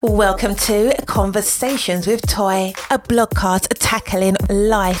Welcome to Conversations with Toy, a blogcast tackling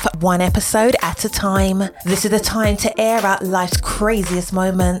life one episode at a time. This is the time to air out life's craziest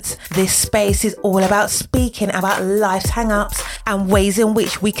moments. This space is all about speaking about life's hang-ups and ways in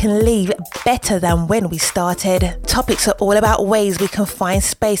which we can leave better than when we started. Topics are all about ways we can find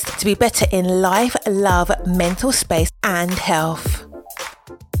space to be better in life, love, mental space, and health.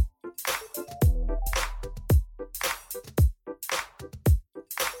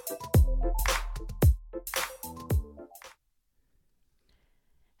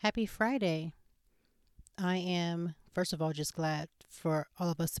 Happy Friday. I am, first of all, just glad for all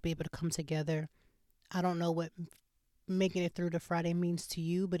of us to be able to come together. I don't know what making it through the Friday means to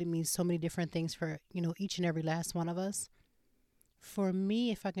you, but it means so many different things for, each and every last one of us. For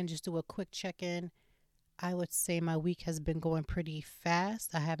me, if I can just do a quick check-in, I would say my week has been going pretty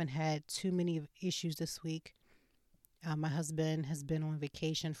fast. I haven't had too many issues this week. My husband has been on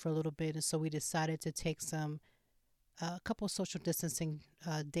vacation for a little bit, and so we decided to take a couple of social distancing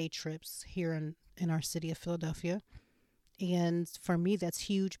day trips here in our city of Philadelphia. And for me, that's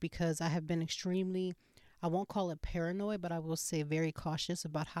huge because I have been extremely, I won't call it paranoid, but I will say very cautious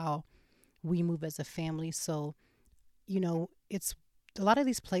about how we move as a family. So, it's a lot of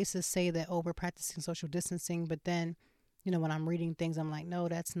these places say that, we're practicing social distancing. But then, when I'm reading things, I'm like, no,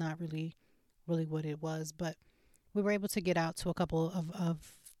 that's not really what it was. But we were able to get out to a couple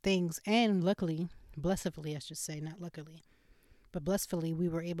of things. And luckily, blessedly, I should say, not luckily, but blessedly, we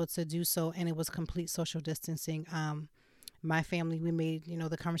were able to do so, and it was complete social distancing. My family, we made,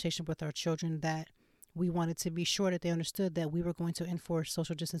 the conversation with our children that we wanted to be sure that they understood that we were going to enforce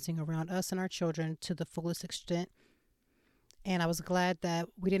social distancing around us and our children to the fullest extent. And I was glad that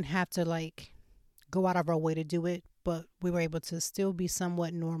we didn't have to go out of our way to do it, but we were able to still be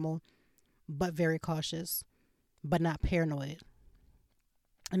somewhat normal, but very cautious, but not paranoid.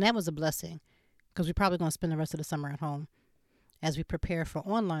 And that was a blessing, because we're probably going to spend the rest of the summer at home as we prepare for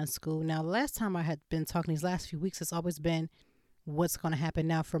online school. Now, the last time I had been talking these last few weeks, it's always been what's going to happen.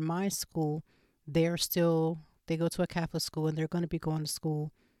 Now, for my school, they go to a Catholic school, and they're going to be going to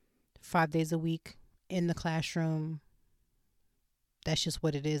school 5 days a week in the classroom. That's just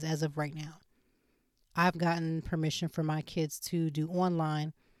what it is as of right now. I've gotten permission for my kids to do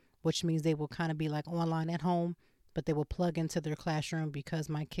online, which means they will kind of be like online at home, but they will plug into their classroom because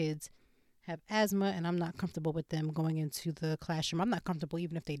my kids have asthma, and I'm not comfortable with them going into the classroom. I'm not comfortable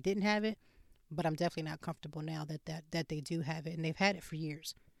even if they didn't have it, but I'm definitely not comfortable now that they do have it, and they've had it for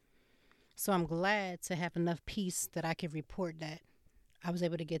years. So I'm glad to have enough peace that I can report that I was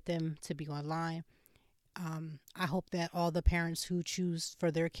able to get them to be online. I hope that all the parents who choose for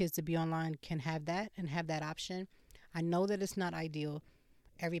their kids to be online can have that and have that option. I know that it's not ideal.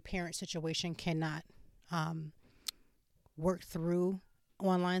 Every parent situation cannot work through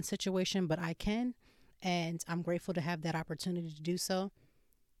online situation, but I can, and I'm grateful to have that opportunity to do so.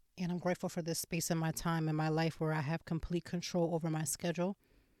 And I'm grateful for this space in my time in my life where I have complete control over my schedule.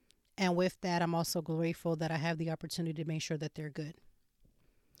 And with that, I'm also grateful that I have the opportunity to make sure that they're good.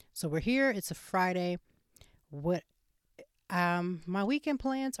 So we're here. It's a Friday. My weekend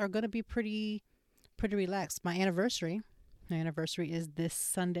plans are going to be pretty relaxed. My anniversary is this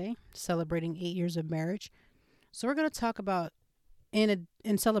Sunday, celebrating 8 years of marriage. So we're going to talk about,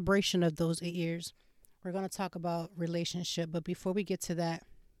 in celebration of those 8 years, we're going to talk about relationship. But before we get to that,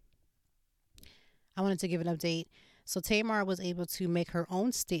 I wanted to give an update. So Tamar was able to make her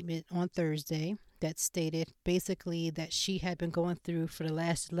own statement on Thursday that stated basically that she had been going through for the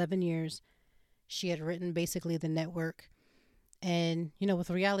last 11 years. She had written basically the network. And, with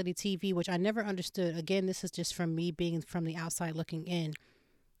reality TV, which I never understood, again, this is just from me being from the outside looking in,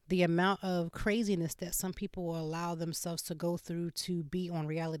 the amount of craziness that some people will allow themselves to go through to be on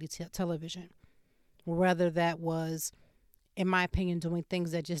reality television. Whether that was, in my opinion, doing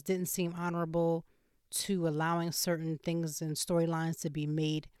things that just didn't seem honorable, to allowing certain things and storylines to be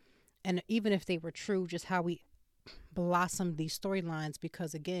made. And even if they were true, just how we blossomed these storylines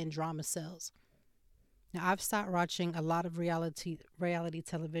because, again, drama sells. Now, I've stopped watching a lot of reality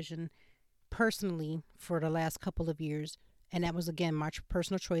television personally for the last couple of years. And that was, again, my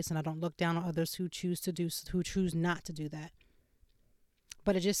personal choice. And I don't look down on others who choose not to do that.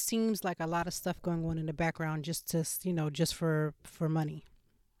 But it just seems like a lot of stuff going on in the background just for money.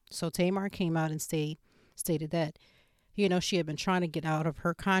 So Tamar came out and stated that, she had been trying to get out of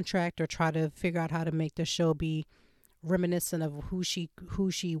her contract or try to figure out how to make the show be reminiscent of who she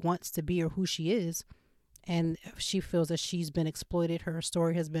wants to be or who she is. And she feels that she's been exploited. Her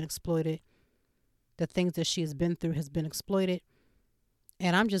story has been exploited. The things that she has been through has been exploited.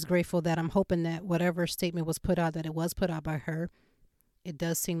 And I'm just grateful that I'm hoping that whatever statement was put out, that it was put out by her, it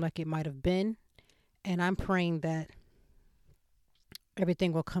does seem like it might have been. And I'm praying that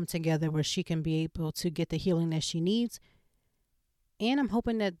everything will come together where she can be able to get the healing that she needs. And I'm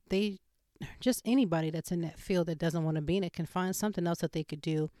hoping that just anybody that's in that field that doesn't want to be in it can find something else that they could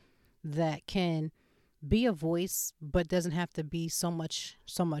do that can be a voice, but doesn't have to be so much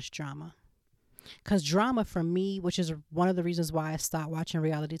drama. Because drama for me, which is one of the reasons why I stopped watching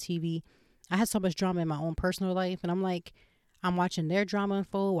reality TV, I had so much drama in my own personal life. And I'm watching their drama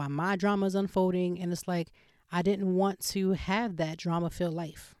unfold while my drama is unfolding. And it's like, I didn't want to have that drama-filled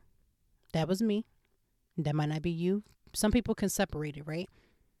life. That was me. That might not be you. Some people can separate it, right?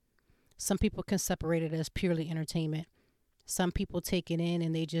 Some people can separate it as purely entertainment. Some people take it in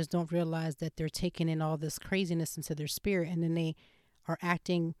and they just don't realize that they're taking in all this craziness into their spirit, and then they're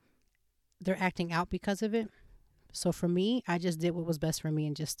acting out because of it. So for me, I just did what was best for me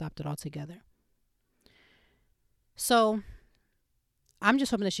and just stopped it altogether. So I'm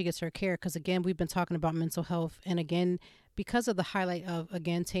just hoping that she gets her care, because again, we've been talking about mental health, and again, because of the highlight of,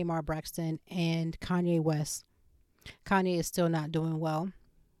 again, Tamar Braxton and Kanye West, Kanye is still not doing well.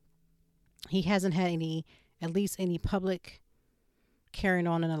 He hasn't had at least any public carrying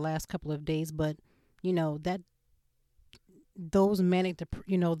on in the last couple of days, but those those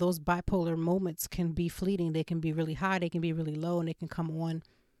bipolar moments can be fleeting. They can be really high, they can be really low, and they can come on,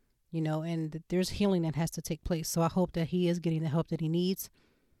 and there's healing that has to take place. So I hope that he is getting the help that he needs.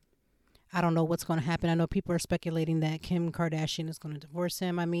 I don't know what's going to happen. I know people are speculating that Kim Kardashian is going to divorce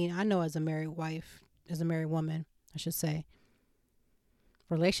him. I mean, I know as a married woman, I should say,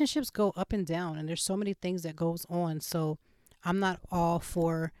 relationships go up and down, and there's so many things that goes on. So I'm not all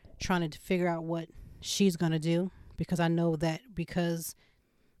for trying to figure out what she's going to do, because I know that because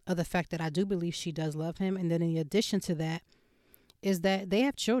of the fact that I do believe she does love him. And then in addition to that is that they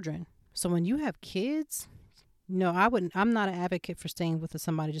have children. So when you have kids, I'm not an advocate for staying with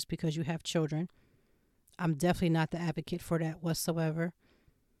somebody just because you have children. I'm definitely not the advocate for that whatsoever.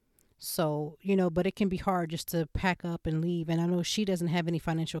 So, but it can be hard just to pack up and leave. And I know she doesn't have any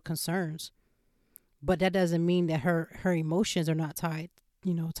financial concerns, but that doesn't mean that her emotions are not tied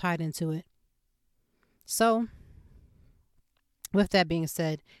into it. So with that being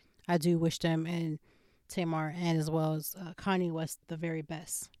said, I do wish them and Tamar, and as well as Kanye West, the very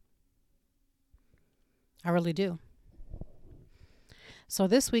best. I really do. So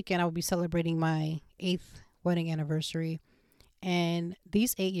this weekend I will be celebrating my 8th wedding anniversary. And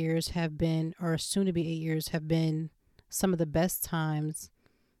these 8 years have been, or soon to be 8 years, have been some of the best times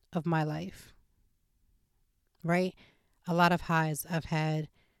of my life. Right? A lot of highs I've had.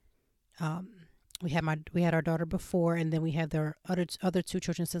 We had our daughter before, and then we had their other 2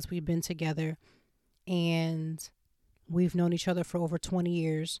 children since we've been together. And we've known each other for over 20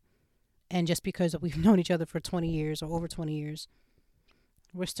 years. And just because we've known each other for 20 years or over 20 years,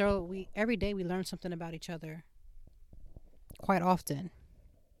 every day we learn something about each other. Quite often.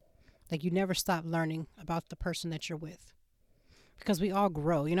 Like, you never stop learning about the person that you're with, because we all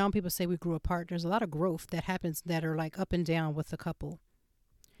grow. When people say we grew apart, there's a lot of growth that happens that are like up and down with the couple.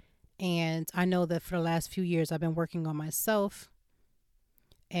 And I know that for the last few years I've been working on myself,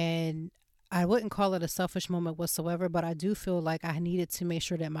 and I wouldn't call it a selfish moment whatsoever, but I do feel like I needed to make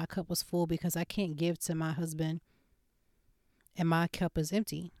sure that my cup was full, because I can't give to my husband and my cup is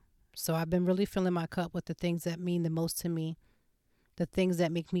empty. So I've been really filling my cup with the things that mean the most to me, the things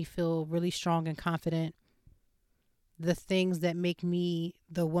that make me feel really strong and confident, the things that make me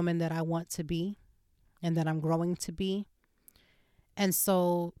the woman that I want to be and that I'm growing to be. And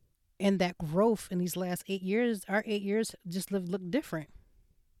so in that growth in these last 8 years, our 8 years just look different.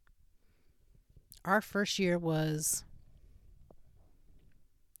 Our first year was,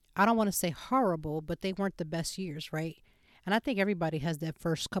 I don't want to say horrible, but they weren't the best years, right? And I think everybody has that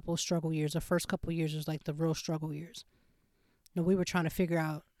first couple of struggle years. The first couple of years is like the real struggle years. We were trying to figure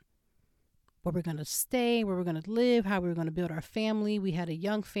out where we're going to stay, where we're going to live, how we were going to build our family. We had a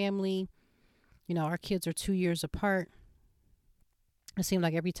young family. Our kids are 2 years apart. It seemed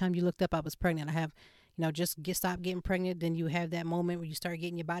like every time you looked up, I was pregnant. I have, stop getting pregnant. Then you have that moment where you start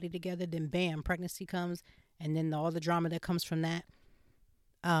getting your body together. Then bam, pregnancy comes. And then all the drama that comes from that.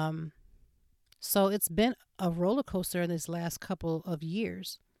 So it's been a roller coaster in this last couple of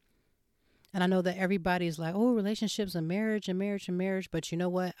years. And I know that everybody's like, oh, relationships and marriage and marriage and marriage. But you know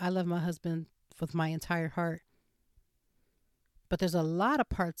what? I love my husband with my entire heart. But there's a lot of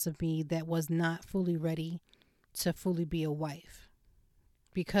parts of me that was not fully ready to fully be a wife.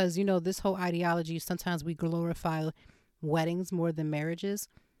 Because, this whole ideology, sometimes we glorify weddings more than marriages.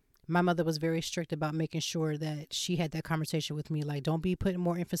 My mother was very strict about making sure that she had that conversation with me. Like, don't be putting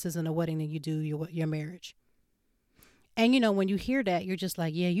more emphasis on a wedding than you do your marriage. And when you hear that, you're just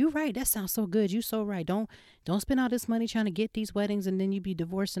like, yeah, you're right. That sounds so good. You so right. Don't spend all this money trying to get these weddings and then you be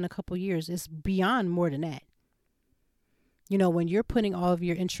divorced in a couple years. It's beyond more than that. When you're putting all of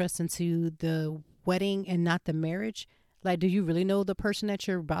your interest into the wedding and not the marriage, like, do you really know the person that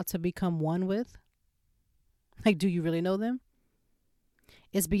you're about to become one with? Like, do you really know them?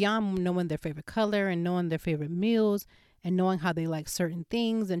 It's beyond knowing their favorite color and knowing their favorite meals and knowing how they like certain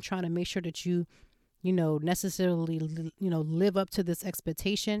things and trying to make sure that you necessarily, live up to this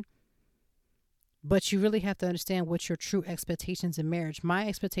expectation. But you really have to understand what your true expectations in marriage. My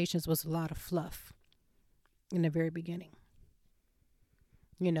expectations was a lot of fluff in the very beginning.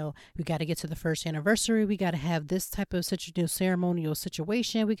 We got to get to the first anniversary. We got to have this type of ceremonial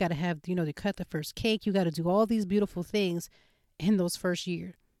situation. We got to have, to cut the first cake. You got to do all these beautiful things in those first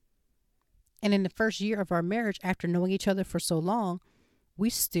year. And in the first year of our marriage, after knowing each other for so long, we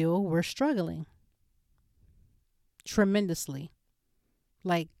still were struggling tremendously.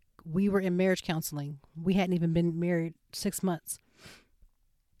 Like, we were in marriage counseling. We hadn't even been married 6 months.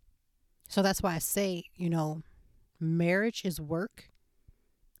 So that's why I say, marriage is work.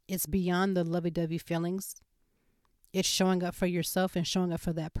 It's beyond the lovey-dovey feelings. It's showing up for yourself and showing up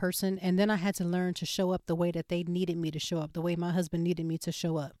for that person. And then I had to learn to show up the way that they needed me to show up, the way my husband needed me to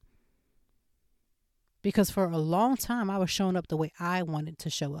show up. Because for a long time, I was showing up the way I wanted to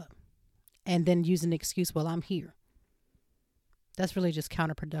show up. And then using the excuse, well, I'm here. That's really just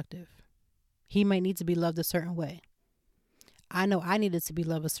counterproductive. He might need to be loved a certain way. I know I needed to be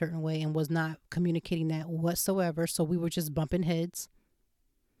loved a certain way and was not communicating that whatsoever. So we were just bumping heads.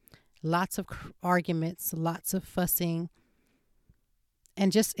 Lots of arguments, lots of fussing.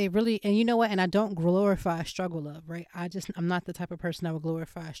 And and you know what? And I don't glorify struggle love, right? I'm not the type of person that would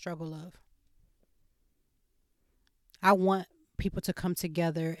glorify struggle love. I want people to come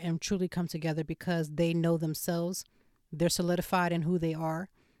together and truly come together because they know themselves. They're solidified in who they are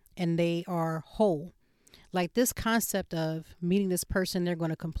and they are whole. Like, this concept of meeting this person, they're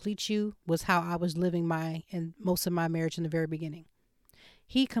going to complete you, was how I was living most of my marriage in the very beginning.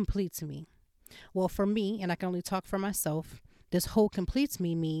 He completes me. Well, for me, and I can only talk for myself, this whole completes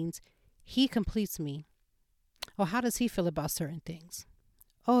me means he completes me. Well, how does he feel about certain things?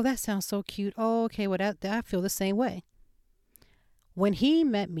 Oh, that sounds so cute. Oh, okay. Well, I feel the same way. When he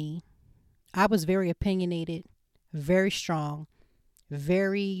met me, I was very opinionated, very strong,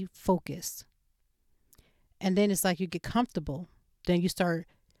 very focused. And then it's like you get comfortable. Then you start,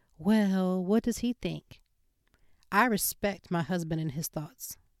 well, what does he think? I respect my husband and his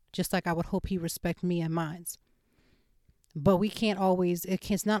thoughts, just like I would hope he respect me and mine. But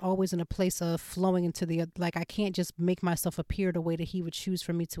it's not always in a place of flowing into like, I can't just make myself appear the way that he would choose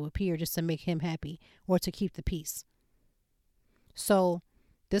for me to appear just to make him happy or to keep the peace. So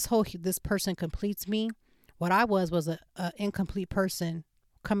this person completes me. What I was a incomplete person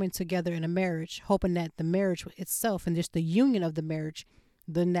coming together in a marriage, hoping that the marriage itself and just the union of the marriage,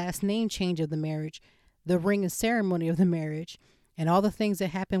 the last name change of the marriage, the ring and ceremony of the marriage, and all the things that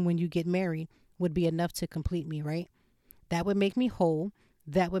happen when you get married would be enough to complete me, right? That would make me whole.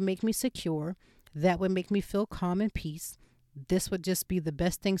 That would make me secure. That would make me feel calm and peace. This would just be the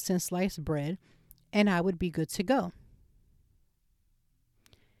best thing since sliced bread, and I would be good to go.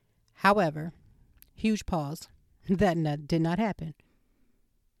 However, huge pause, that did not happen.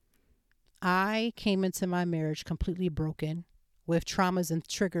 I came into my marriage completely broken, with traumas and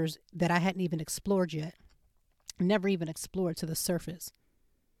triggers that I hadn't even explored yet, never even explored to the surface.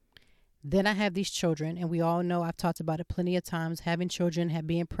 Then I have these children, and we all know, I've talked about it plenty of times, having children,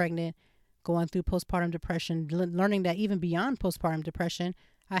 being pregnant, going through postpartum depression, learning that even beyond postpartum depression,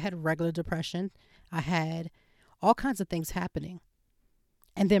 I had regular depression. I had all kinds of things happening.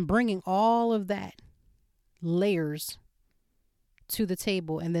 And then bringing all of that layers to the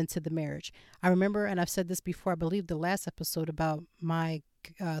table and then to the marriage. I remember, and I've said this before, I believe the last episode, about my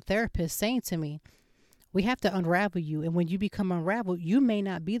therapist saying to me, we have to unravel you. And when you become unraveled, you may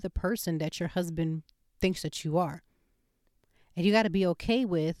not be the person that your husband thinks that you are. And you got to be okay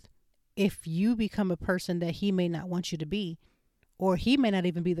with if you become a person that he may not want you to be, or he may not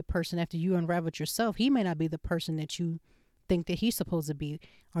even be the person after you unraveled yourself. He may not be the person that you think that he's supposed to be.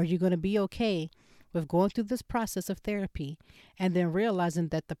 Are you going to be okay with going through this process of therapy and then realizing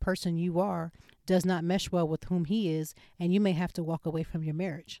that the person you are does not mesh well with whom he is, and you may have to walk away from your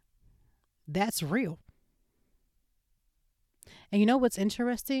marriage? That's real. And you know what's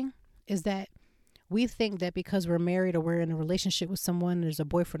interesting is that we think that because we're married or we're in a relationship with someone, there's a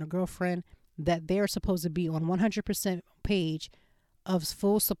boyfriend or girlfriend, that they're supposed to be on 100% page of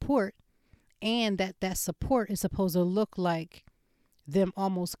full support, and that support is supposed to look like them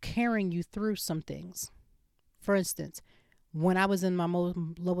almost carrying you through some things, For instance, when I was in my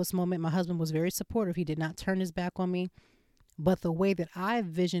lowest moment, my husband was very supportive. He did not turn his back on me. But the way that I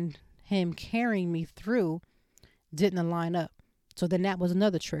envisioned him carrying me through didn't line up. So then that was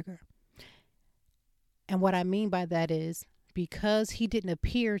another trigger. And what I mean by that is because he didn't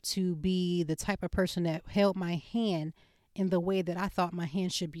appear to be the type of person that held my hand in the way that I thought my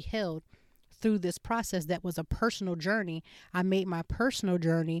hand should be held through this process that was a personal journey, I made my personal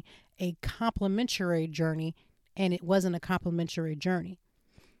journey a complimentary journey, and it wasn't a complimentary journey.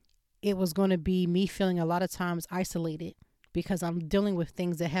 It was going to be me feeling a lot of times isolated because I'm dealing with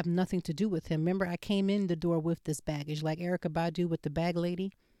things that have nothing to do with him. Remember, I came in the door with this baggage, like Erykah Badu with the bag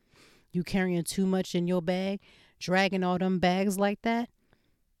lady. You carrying too much in your bag, dragging all them bags like that.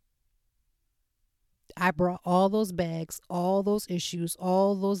 I brought all those bags, all those issues,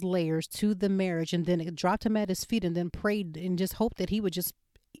 all those layers to the marriage, and then it dropped him at his feet and then prayed and just hoped that he would just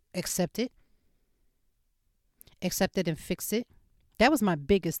accept it and fix it. That was my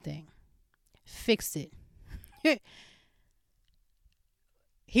biggest thing. Fix it.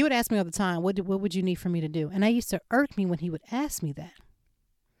 He would ask me all the time, what would you need for me to do? And I used to irk me when he would ask me that.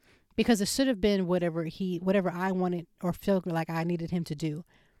 Because it should have been whatever I wanted or felt like I needed him to do.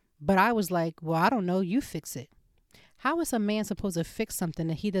 But I was like, well, I don't know. You fix it. How is a man supposed to fix something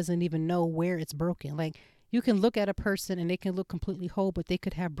that he doesn't even know where it's broken? Like, you can look at a person and they can look completely whole, but they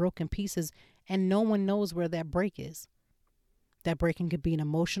could have broken pieces and no one knows where that break is. That breaking could be an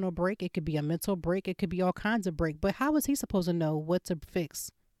emotional break. It could be a mental break. It could be all kinds of break. But how is he supposed to know what to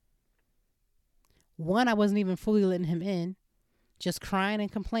fix? One, I wasn't even fully letting him in, just crying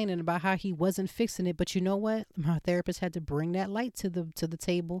and complaining about how he wasn't fixing it. But you know what? My therapist had to bring that light to the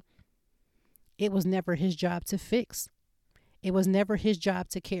table. It was never his job to fix. It was never his job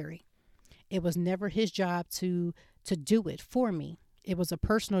to carry. It was never his job to do it for me. It was a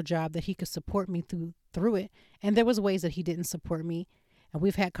personal job that he could support me through it. And there was ways that he didn't support me. And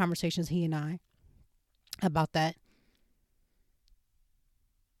we've had conversations, he and I, about that.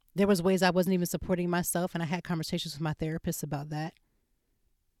 There was ways I wasn't even supporting myself, and I had conversations with my therapist about that.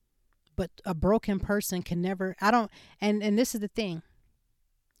 But a broken person can never, and this is the thing.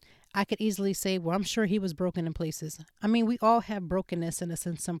 I could easily say, well, I'm sure he was broken in places. I mean, we all have brokenness in us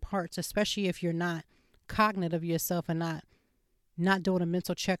in some parts, especially if you're not cognizant of yourself and not doing a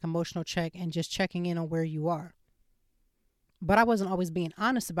mental check, emotional check, and just checking in on where you are. But I wasn't always being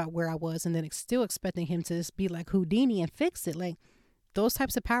honest about where I was, and then still expecting him to just be like Houdini and fix it. Like, those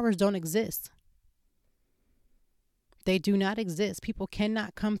types of powers don't exist. They do not exist. People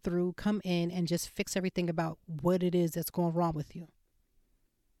cannot come in and just fix everything about what it is that's going wrong with you.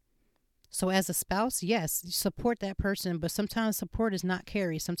 So as a spouse, yes, support that person, but sometimes support is not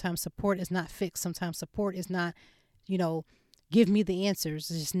carry. Sometimes support is not fix. Sometimes support is not, give me the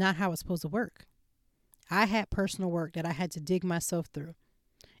answers. It's just not how it's supposed to work. I had personal work that I had to dig myself through.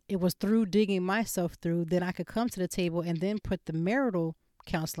 It was through digging myself through that I could come to the table and then put the marital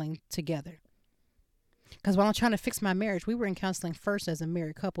counseling together. Because while I'm trying to fix my marriage, we were in counseling first as a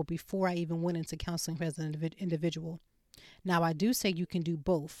married couple before I even went into counseling as an individual. Now, I do say you can do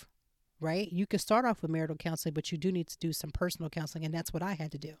both, right? You can start off with marital counseling, but you do need to do some personal counseling, and that's what I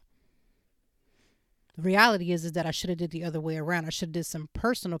had to do. The reality is that I should have did the other way around. I should have did some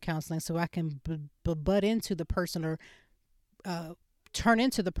personal counseling so I can butt into the person or turn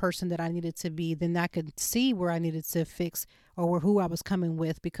into the person that I needed to be. Then I could see where I needed to fix or who I was coming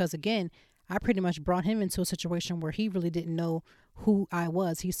with. Because again, I pretty much brought him into a situation where he really didn't know who I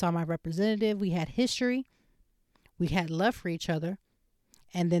was. He saw my representative. We had history. We had love for each other.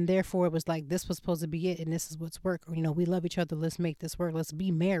 And then therefore it was like, this was supposed to be it. And this is what's work. Or, we love each other. Let's make this work. Let's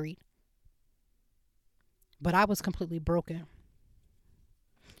be married. But I was completely broken.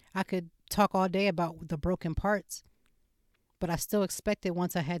 I could talk all day about the broken parts. But I still expected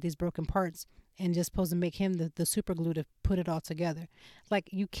once I had these broken parts and just supposed to make him the super glue to put it all together. Like,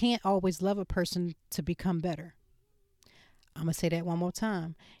 you can't always love a person to become better. I'm going to say that one more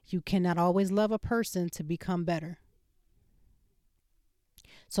time. You cannot always love a person to become better.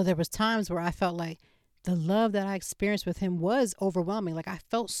 So there was times where I felt like the love that I experienced with him was overwhelming. Like, I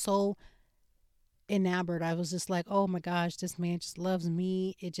felt so enamored. I was just like, oh my gosh, this man just loves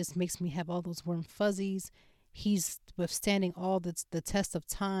me. It just makes me have all those warm fuzzies. He's withstanding all the test of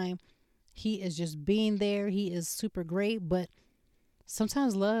time. He is just being there. He is super great. But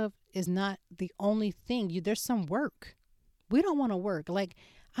sometimes love is not the only thing. There's some work. We don't want to work. Like,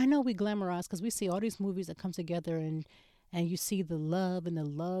 I know we glamorize because we see all these movies that come together and you see the love and the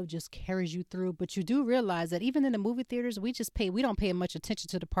love just carries you through. But you do realize that even in the movie theaters, we don't pay much attention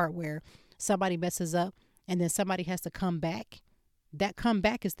to the part where somebody messes up and then somebody has to come back. That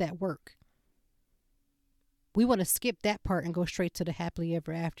comeback is that work. We want to skip that part and go straight to the happily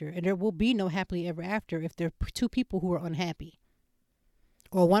ever after. And there will be no happily ever after if there are two people who are unhappy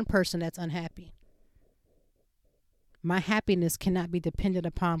or one person that's unhappy. My happiness cannot be dependent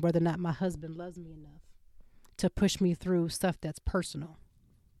upon whether or not my husband loves me enough to push me through stuff that's personal.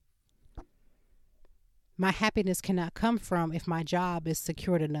 My happiness cannot come from if my job is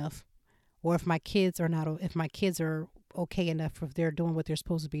secured enough, or if my kids are okay enough, if they're doing what they're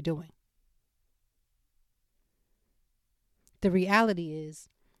supposed to be doing. The reality is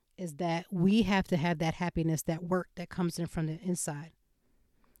that we have to have that happiness, that work that comes in from the inside.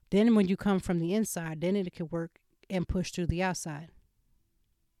 Then when you come from the inside, then it can work and push through the outside.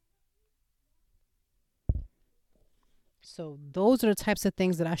 So those are the types of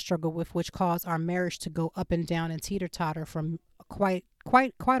things that I struggle with, which cause our marriage to go up and down and teeter-totter from quite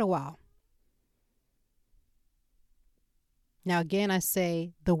a while. Now, again, I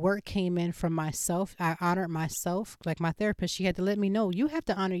say the work came in from myself. I honored myself. Like my therapist, she had to let me know, you have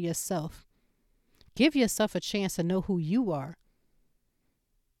to honor yourself. Give yourself a chance to know who you are.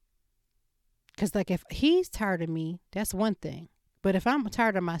 Because like if he's tired of me, that's one thing. But if I'm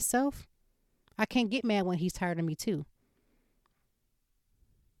tired of myself, I can't get mad when he's tired of me too.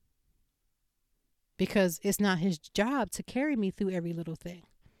 Because it's not his job to carry me through every little thing.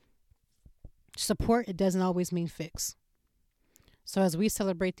 Support, it doesn't always mean fix. So as we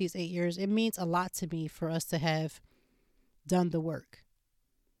celebrate these 8 years, it means a lot to me for us to have done the work.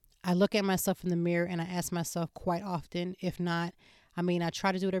 I look at myself in the mirror and I ask myself quite often, if not, I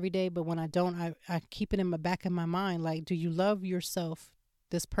try to do it every day, but when I don't, I keep it in the back of my mind. Like, do you love yourself,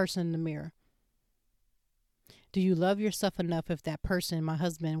 this person in the mirror? Do you love yourself enough if that person, my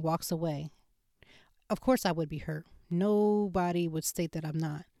husband, walks away? Of course I would be hurt. Nobody would state that I'm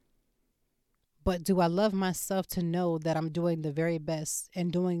not. But do I love myself to know that I'm doing the very best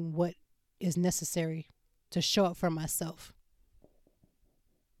and doing what is necessary to show up for myself?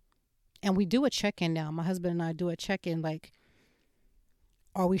 And we do a check-in now. My husband and I do a check-in, like,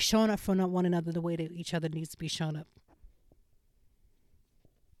 are we showing up for one another the way that each other needs to be shown up?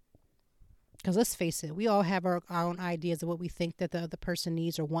 Because let's face it, we all have our own ideas of what we think that the other person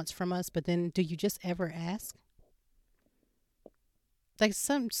needs or wants from us. But then do you just ever ask? Like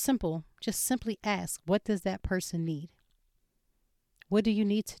something simple, just simply ask, what does that person need? What do you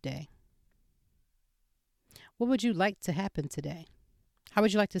need today? What would you like to happen today? How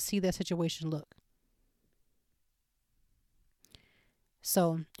would you like to see that situation look?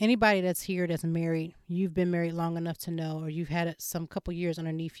 So anybody that's here that's married, you've been married long enough to know, or you've had some couple years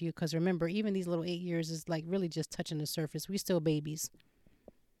underneath you. Because remember, even these little 8 years is like really just touching the surface. We still babies.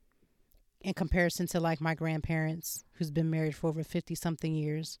 In comparison to like my grandparents who's been married for over 50 something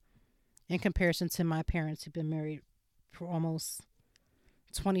years, in comparison to my parents who've been married for almost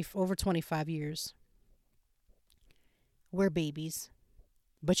over 25 years. We're babies,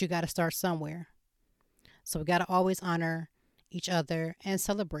 but you got to start somewhere. So we got to always honor each other and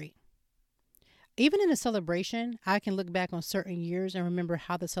celebrate. Even in a celebration, I can look back on certain years and remember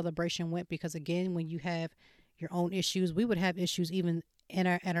how the celebration went, because again, when you have your own issues, we would have issues even at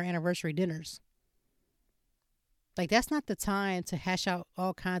our anniversary dinners. Like, that's not the time to hash out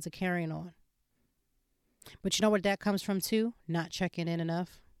all kinds of carrying on. But you know what that comes from too? Not checking in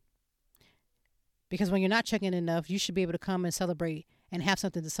enough. Because when you're not checking in enough, you should be able to come and celebrate and have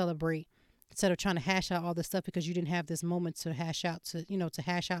something to celebrate, instead of trying to hash out all this stuff because you didn't have this moment to hash out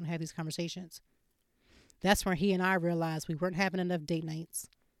and have these conversations. That's where he and I realized we weren't having enough date nights.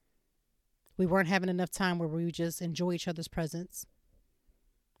 We weren't having enough time where we would just enjoy each other's presence.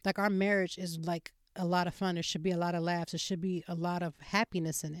 Like, our marriage is like a lot of fun. There should be a lot of laughs. There should be a lot of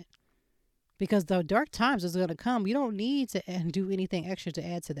happiness in it. Because the dark times is going to come. You don't need to do anything extra to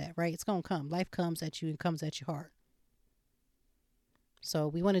add to that, right? It's going to come. Life comes at you and comes at you hard. So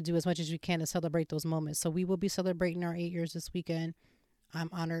we want to do as much as we can to celebrate those moments. So we will be celebrating our 8 years this weekend. I'm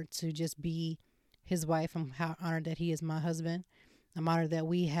honored to just be his wife. I'm honored that he is my husband. I'm honored that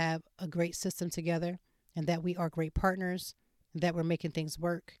we have a great system together and that we are great partners, that we're making things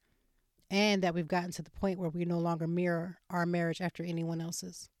work, and that we've gotten to the point where we no longer mirror our marriage after anyone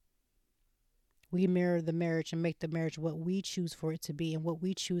else's. We mirror the marriage and make the marriage what we choose for it to be and what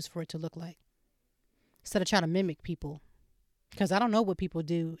we choose for it to look like, instead of trying to mimic people. Because I don't know what people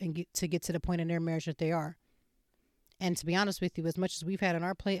do and get to the point in their marriage that they are. And to be honest with you, as much as we've had on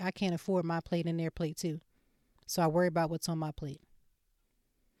our plate, I can't afford my plate and their plate too. So I worry about what's on my plate.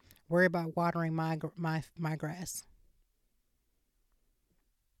 Worry about watering my grass.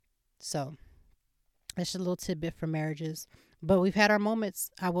 So that's just a little tidbit for marriages. But we've had our moments,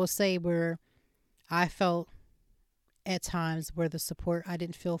 I will say, where I felt at times where the support, I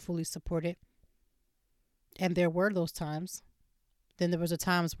didn't feel fully supported. And there were those times. Then there was a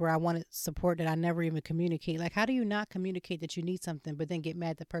times where I wanted support that I never even communicate. Like, how do you not communicate that you need something, but then get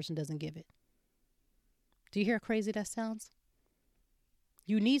mad the person doesn't give it? Do you hear how crazy that sounds?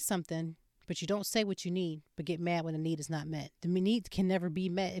 You need something, but you don't say what you need, but get mad when the need is not met. The need can never be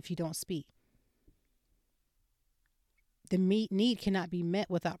met if you don't speak. The need cannot be met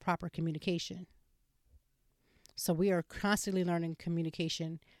without proper communication. So we are constantly learning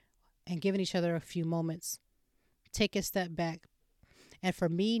communication and giving each other a few moments. Take a step back. And for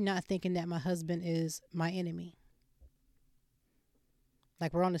me, not thinking that my husband is my enemy.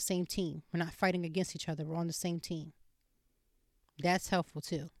 Like, we're on the same team. We're not fighting against each other. We're on the same team. That's helpful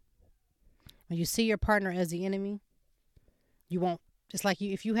too. When you see your partner as the enemy, you won't. It's like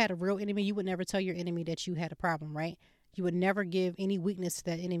if you had a real enemy, you would never tell your enemy that you had a problem, right? You would never give any weakness to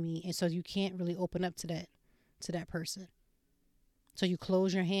that enemy, and so you can't really open up to that person. So you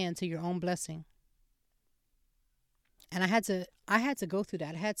close your hand to your own blessing. And I had to go through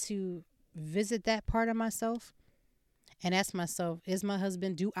that. I had to visit that part of myself and ask myself, is my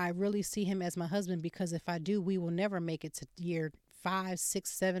husband, do I really see him as my husband? Because if I do, we will never make it to year 5,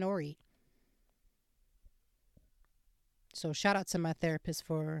 6, 7, or 8. So shout out to my therapist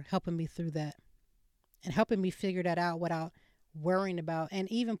for helping me through that and helping me figure that out without worrying about,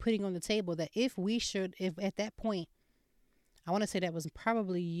 and even putting on the table that if at that point, I want to say that was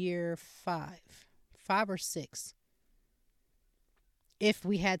probably year 5 or 6. If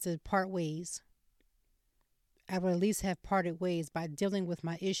we had to part ways, I would at least have parted ways by dealing with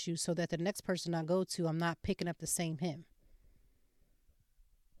my issues so that the next person I go to, I'm not picking up the same him.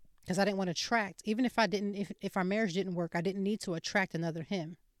 Because I didn't want to attract, even if if our marriage didn't work, I didn't need to attract another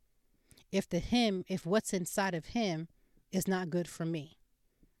him. If what's inside of him is not good for me.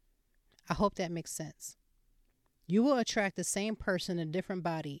 I hope that makes sense. You will attract the same person in a different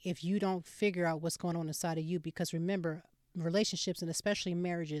body if you don't figure out what's going on inside of you. Because remember, relationships and especially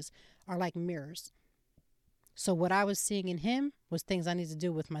marriages are like mirrors. So what I was seeing in him was things I need to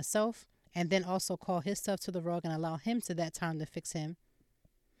do with myself, and then also call his stuff to the rug and allow him to that time to fix him.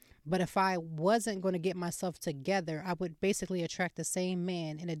 But if I wasn't going to get myself together, I would basically attract the same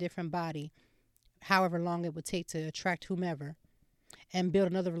man in a different body, however long it would take to attract whomever, and build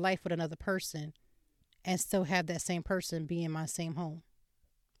another life with another person, and still have that same person be in my same home,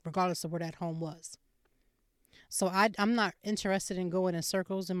 regardless of where that home was. So I'm not interested in going in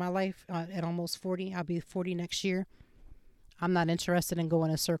circles in my life at almost 40. I'll be 40 next year. I'm not interested in going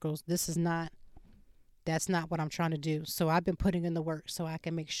in circles. That's not what I'm trying to do. So I've been putting in the work so I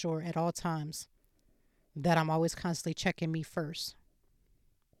can make sure at all times that I'm always constantly checking me first.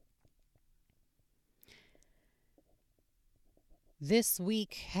 This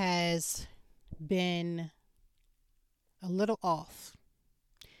week has been a little off.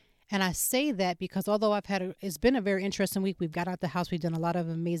 And I say that because although it's been a very interesting week. We've got out the house. We've done a lot of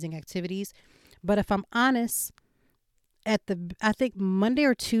amazing activities. But if I'm honest, I think Monday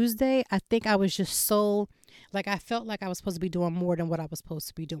or Tuesday, I think I was just so, like, I felt like I was supposed to be doing more than what I was supposed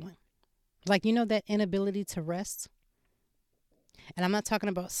to be doing. Like, that inability to rest. And I'm not talking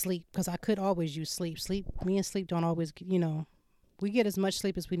about sleep, because I could always use sleep. Me and sleep don't always, we get as much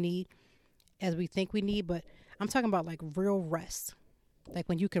sleep as we need, as we think we need. But I'm talking about like real rest. Like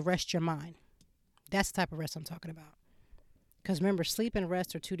when you can rest your mind. That's the type of rest I'm talking about. Because remember, sleep and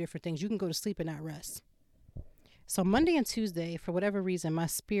rest are two different things. You can go to sleep and not rest. So Monday and Tuesday, for whatever reason, my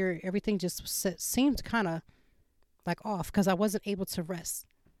spirit, everything just seemed kind of like off because I wasn't able to rest.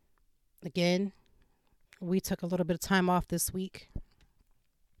 Again, we took a little bit of time off this week.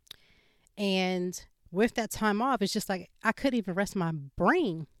 And with that time off, it's just like I couldn't even rest my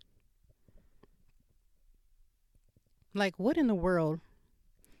brain. Like, what in the world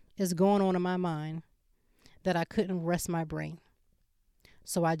is going on in my mind that I couldn't rest my brain?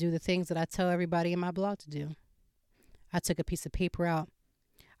 So I do the things that I tell everybody in my blog to do. I took a piece of paper out.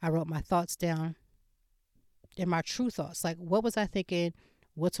 I wrote my thoughts down and my true thoughts. Like, what was I thinking?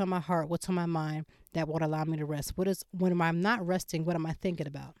 What's on my heart? What's on my mind that won't allow me to rest? When I'm not resting, what am I thinking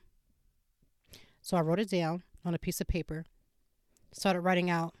about? So I wrote it down on a piece of paper, started writing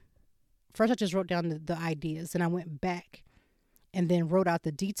out. First, I just wrote down the ideas, and I went back and then wrote out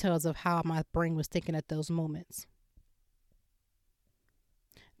the details of how my brain was thinking at those moments.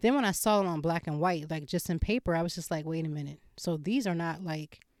 Then when I saw it on black and white, like just in paper, I was just like, wait a minute. So these are not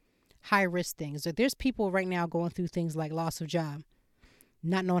like high risk things. There's people right now going through things like loss of job,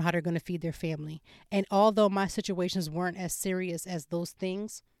 not knowing how they're going to feed their family. And although my situations weren't as serious as those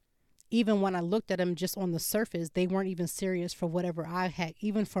things, even when I looked at them just on the surface, they weren't even serious for whatever I had.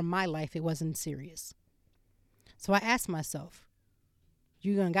 Even for my life, it wasn't serious. So I asked myself,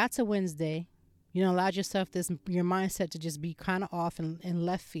 you got to Wednesday, You know, allowed yourself your mindset to just be kind of off in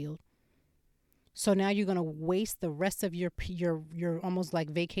left field. So now you're going to waste the rest of your almost like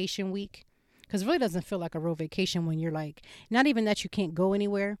vacation week. Because it really doesn't feel like a real vacation when you're like, not even that you can't go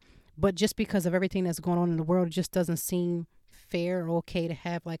anywhere, but just because of everything that's going on in the world, it just doesn't seem fair or okay to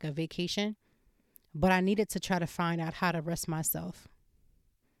have like a vacation. But I needed to try to find out how to rest myself.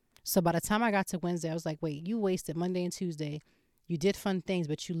 So by the time I got to Wednesday, I was like, wait, you wasted Monday and Tuesday. You did fun things,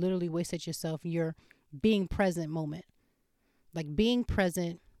 but you literally wasted yourself your being present moment. Like being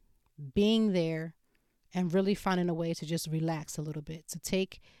present, being there, and really finding a way to just relax a little bit, to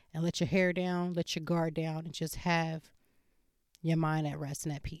take and let your hair down, let your guard down, and just have your mind at rest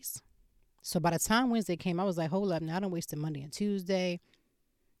and at peace. So by the time Wednesday came, I was like, hold up, now I done wasted Monday and Tuesday.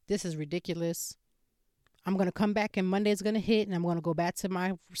 This is ridiculous. I'm going to come back and Monday's going to hit and I'm going to go back to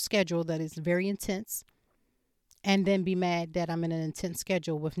my schedule that is very intense and then be mad that I'm in an intense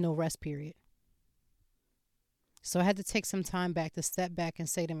schedule with no rest period. So I had to take some time back to step back and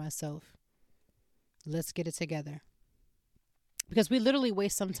say to myself, let's get it together. Because we literally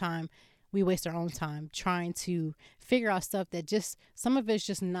waste some time. We waste our own time trying to figure out stuff that just, some of it's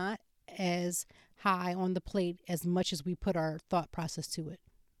just not as high on the plate as much as we put our thought process to it.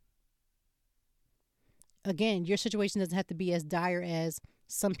 Again, your situation doesn't have to be as dire as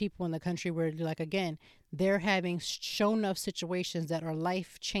some people in the country where, like, again, they're having shown enough situations that are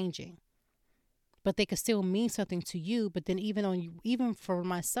life changing, but they could still mean something to you. But then even for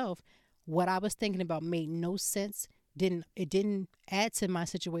myself, what I was thinking about made no sense. It didn't add to my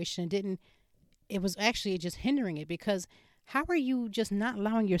situation. It was actually just hindering it, because how are you just not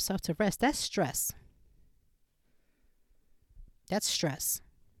allowing yourself to rest? That's stress. That's stress.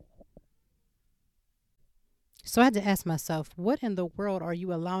 So I had to ask myself, what in the world are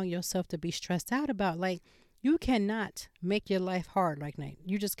you allowing yourself to be stressed out about? Like, you cannot make your life hard right now.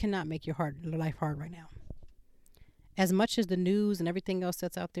 You just cannot make your life hard right now. As much as the news and everything else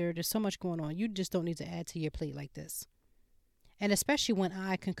that's out there, there's so much going on. You just don't need to add to your plate like this. And especially when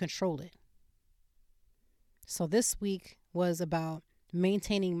I can control it. So this week was about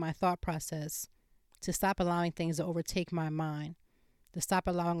maintaining my thought process, to stop allowing things to overtake my mind, to stop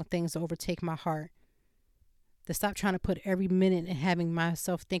allowing things to overtake my heart, to stop trying to put every minute and having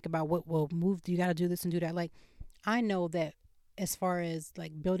myself think about what will move. You got to do this and do that. Like, I know that as far as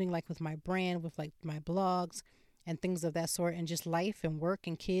like building, like with my brand, with like my blogs and things of that sort, and just life and work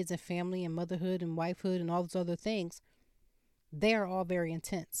and kids and family and motherhood and wifehood and all those other things, they are all very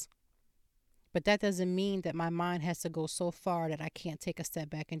intense. But that doesn't mean that my mind has to go so far that I can't take a step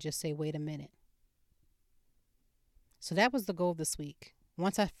back and just say, wait a minute. So that was the goal this week.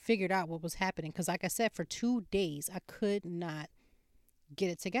 Once I figured out what was happening, because like I said, for 2 days, I could not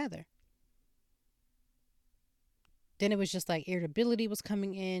get it together. Then it was just like irritability was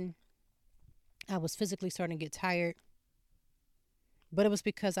coming in. I was physically starting to get tired. But it was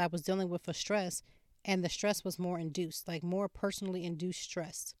because I was dealing with a stress, and the stress was more induced, like more personally induced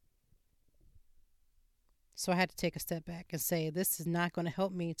stress. So I had to take a step back and say, this is not going to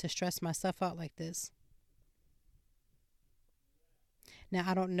help me to stress myself out like this. Now,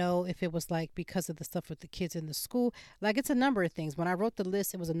 I don't know if it was like because of the stuff with the kids in the school. Like, it's a number of things. When I wrote the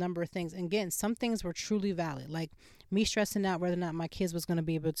list, it was a number of things. And again, some things were truly valid. Like me stressing out whether or not my kids was going to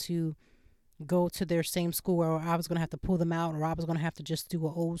be able to go to their same school, or I was going to have to pull them out, or I was going to have to just do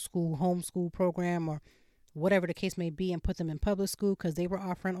an old school homeschool program, or whatever the case may be, and put them in public school because they were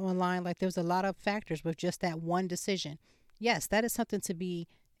offering online. Like, there's a lot of factors with just that one decision. Yes, that is something to be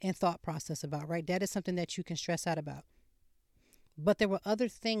in thought process about, right? That is something that you can stress out about. But there were other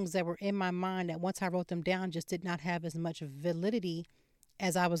things that were in my mind that once I wrote them down just did not have as much validity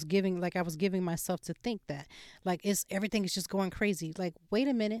as I was giving myself to think that. Like, everything is just going crazy. Like, wait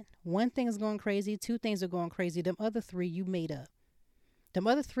a minute. One thing is going crazy. 2 things are going crazy. Them other 3 you made up. Them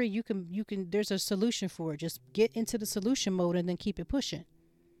other 3 you can, there's a solution for it. Just get into the solution mode and then keep it pushing.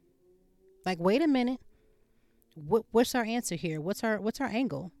 Like, wait a minute. What's our answer here? What's our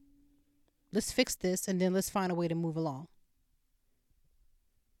angle? Let's fix this and then let's find a way to move along.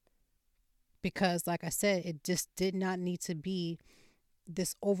 Because like I said, it just did not need to be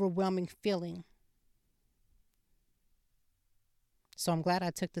this overwhelming feeling. So I'm glad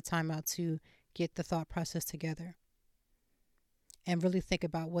I took the time out to get the thought process together and really think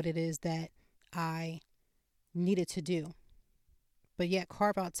about what it is that I needed to do, but yet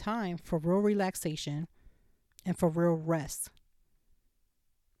carve out time for real relaxation and for real rest.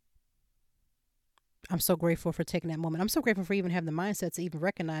 I'm so grateful for taking that moment. I'm so grateful for even having the mindset to even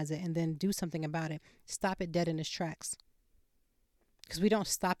recognize it and then do something about it. Stop it dead in its tracks. Because we don't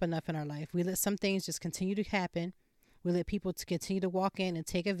stop enough in our life. We let some things just continue to happen. We let people to continue to walk in and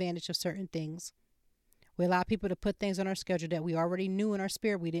take advantage of certain things. We allowed people to put things on our schedule that we already knew in our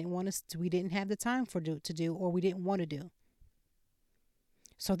spirit we didn't have the time to do, or we didn't want to do.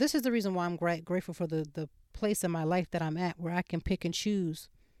 So this is the reason why I'm grateful for the place in my life that I'm at, where I can pick and choose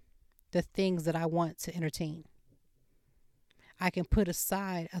the things that I want to entertain. I can put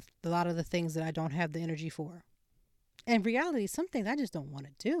aside a lot of the things that I don't have the energy for. In reality, some things I just don't want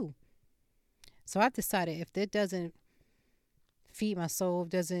to do. So I've decided if it doesn't feed my soul,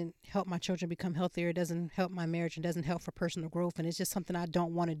 doesn't help my children become healthier, doesn't help my marriage, and doesn't help for personal growth, and it's just something I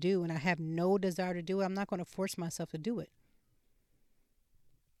don't want to do and I have no desire to do it, I'm not going to force myself to do it.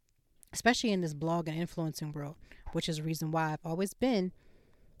 Especially in this blog and influencing world, which is the reason why I've always been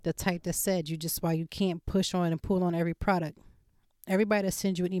the type that said why you can't push on and pull on every product. Everybody that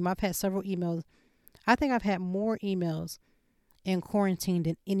sends you an email, I've had several emails. I think I've had more emails in quarantine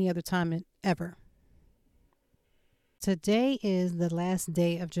than any other time ever. Today is the last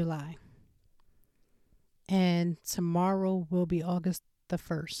day of July. And tomorrow will be August the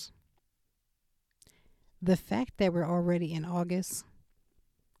 1st. The fact that we're already in August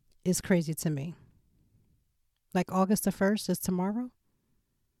is crazy to me. Like August the 1st is tomorrow?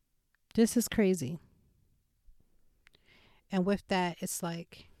 This is crazy. And with that, it's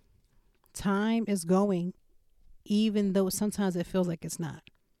like time is going, even though sometimes it feels like it's not.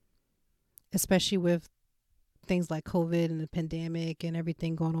 Especially with things like COVID and the pandemic and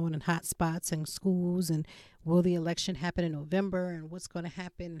everything going on in hot spots and schools, and will the election happen in November, and what's going to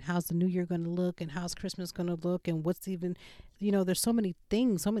happen, and how's the new year going to look, and how's Christmas going to look, and what's even, there's so many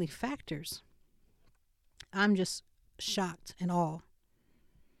things, so many factors. I'm just shocked and awe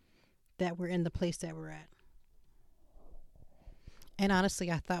that we're in the place that we're at. And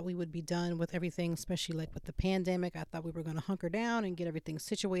honestly, I thought we would be done with everything, especially like with the pandemic. I thought we were going to hunker down and get everything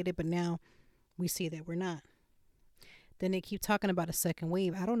situated, but now we see that we're not. Then they keep talking about a second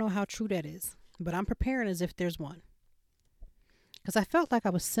wave. I don't know how true that is, but I'm preparing as if there's one. Because I felt like I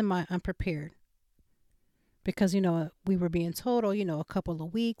was semi-unprepared. Because, we were being told, a couple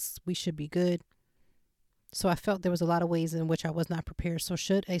of weeks, we should be good. So I felt there was a lot of ways in which I was not prepared. So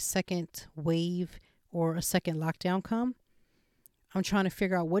should a second wave or a second lockdown come, I'm trying to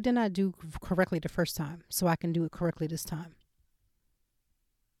figure out what did I do correctly the first time so I can do it correctly this time.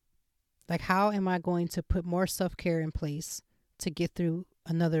 Like, how am I going to put more self-care in place to get through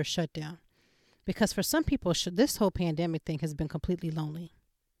another shutdown? Because for some people, this whole pandemic thing has been completely lonely.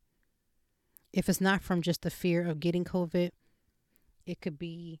 If it's not from just the fear of getting COVID, it could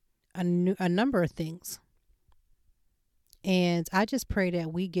be a number of things. And I just pray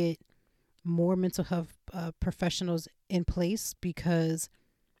that we get more mental health professionals in place, because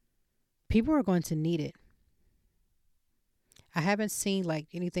people are going to need it. I haven't seen like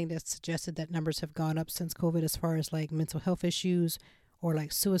anything that suggested that numbers have gone up since COVID as far as like mental health issues or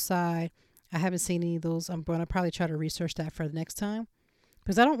like suicide. I haven't seen any of those. I'm going to probably try to research that for the next time,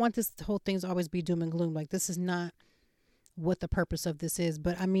 because I don't want this whole thing to always be doom and gloom. Like, this is not what the purpose of this is.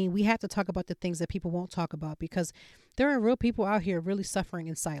 But I mean, we have to talk about the things that people won't talk about, because there are real people out here really suffering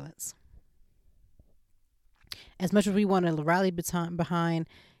in silence. As much as we want to rally behind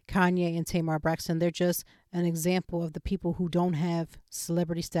Kanye and Tamar Braxton, they're just an example of the people who don't have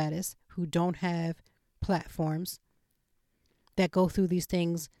celebrity status, who don't have platforms, that go through these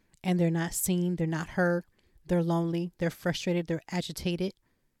things and they're not seen, they're not heard, they're lonely, they're frustrated, they're agitated.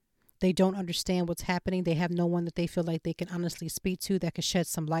 They don't understand what's happening. They have no one that they feel like they can honestly speak to that can shed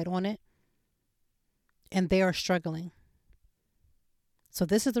some light on it. And they are struggling. So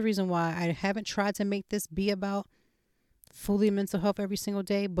this is the reason why I haven't tried to make this be about fully mental health every single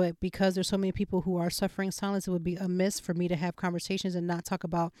day, but because there's so many people who are suffering in silence, it would be amiss for me to have conversations and not talk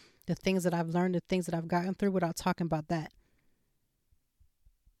about the things that I've learned, the things that I've gotten through, without talking about that.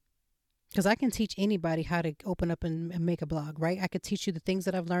 Because I can teach anybody how to open up and make a blog, right? I could teach you the things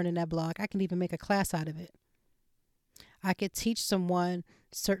that I've learned in that blog. I can even make a class out of it. I could teach someone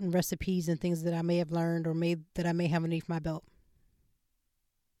certain recipes and things that I may have learned or that I may have underneath my belt.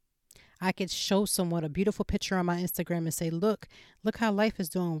 I could show someone a beautiful picture on my Instagram and say, look how life is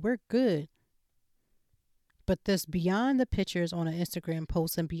doing. We're good. But there's beyond the pictures on an Instagram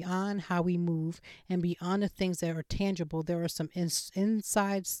post, and beyond how we move, and beyond the things that are tangible, there are some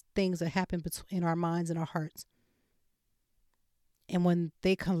inside things that happen in our minds and our hearts. And when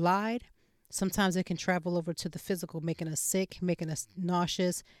they collide, sometimes it can travel over to the physical, making us sick, making us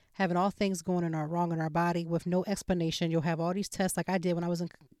nauseous, having all things going wrong in our body with no explanation. You'll have all these tests like I did when I was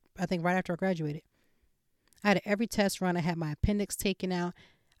I think right after I graduated. I had every test run. I had my appendix taken out.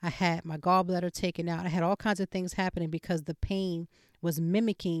 I had my gallbladder taken out. I had all kinds of things happening because the pain was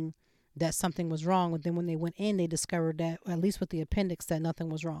mimicking that something was wrong. But then when they went in, they discovered that, at least with the appendix, that nothing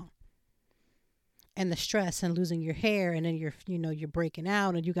was wrong. and the stress and losing your hair, and then you're breaking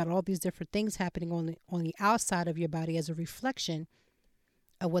out, and you got all these different things happening on the outside of your body as a reflection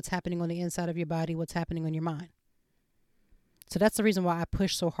of what's happening on the inside of your body, what's happening on your mind. So that's the reason why I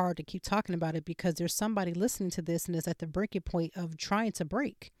push so hard to keep talking about it, because there's somebody listening to this and is at the breaking point of trying to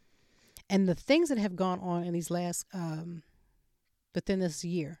break. And the things that have gone on in these last, within this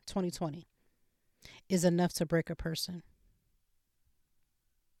year, 2020, is enough to break a person.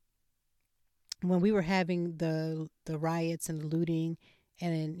 When we were having the riots and the looting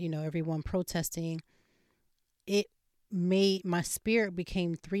and, everyone protesting, it made my spirit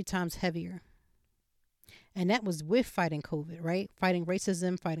became 3 times heavier. And that was with fighting COVID, right? Fighting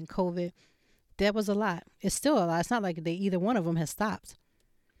racism, fighting COVID. That was a lot. It's still a lot. It's not like either one of them has stopped.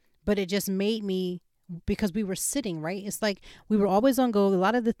 But it just made me, because we were sitting, right? It's like we were always on go. A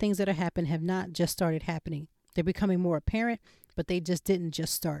lot of the things that have happened have not just started happening. They're becoming more apparent, but they just didn't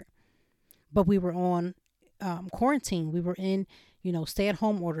just start. But we were on quarantine. We were in,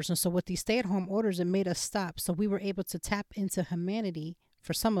 stay-at-home orders. And so with these stay-at-home orders, it made us stop. So we were able to tap into humanity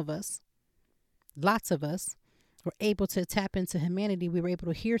for some of us. Lots of us were able to tap into humanity. We were able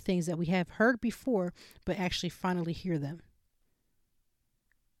to hear things that we have heard before, but actually finally hear them.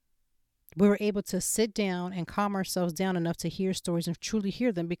 We were able to sit down and calm ourselves down enough to hear stories and truly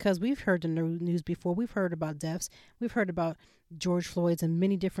hear them, because we've heard the news before. We've heard about deaths. We've heard about George Floyd's in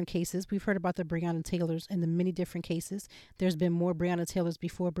many different cases. We've heard about the Breonna Taylors in the many different cases. There's been more Breonna Taylors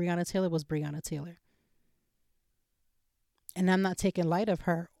before Breonna Taylor was Breonna Taylor. And I'm not taking light of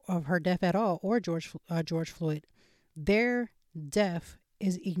her death at all, or George Floyd. Their death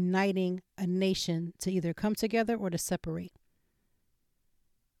is igniting a nation to either come together or to separate.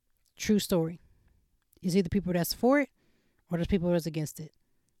 True story. Is either people that's for it or there's people that's against it.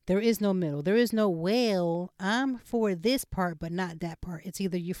 There is no middle. There is no, well, I'm for this part, but not that part. It's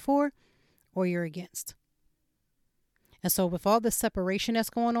either you're for or you're against. And so with all the separation that's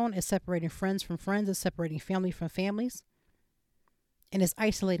going on, it's separating friends from friends, it's separating family from families, and it's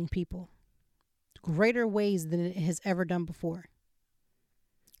isolating people greater ways than it has ever done before.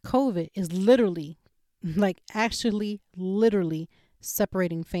 COVID is literally, literally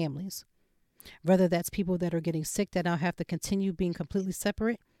separating families. Whether that's people that are getting sick that now have to continue being completely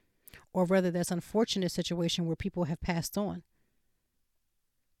separate, or whether that's unfortunate situation where people have passed on.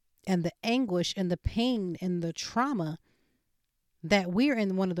 And the anguish and the pain and the trauma that we're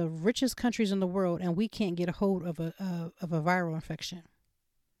in one of the richest countries in the world and we can't get a hold of a viral infection.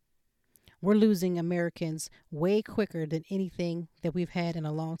 We're losing Americans way quicker than anything that we've had in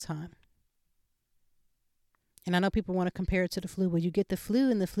a long time. And I know people want to compare it to the flu. Well, you get the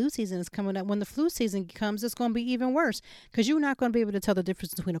flu and the flu season is coming up. When the flu season comes, it's going to be even worse, because you're not going to be able to tell the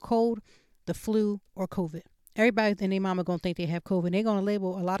difference between a cold, the flu, or COVID. Everybody and their mama going to think they have COVID. They're going to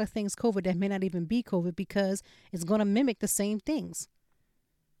label a lot of things COVID that may not even be COVID, because it's going to mimic the same things.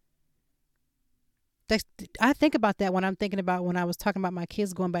 I think about that when I'm thinking about when I was talking about my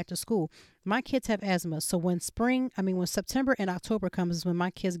kids going back to school. My kids have asthma. So when September and October comes is when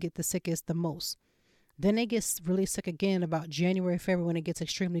my kids get the sickest the most. Then they get really sick again about January, February, when it gets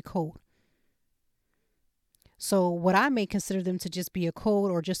extremely cold. So what I may consider them to just be a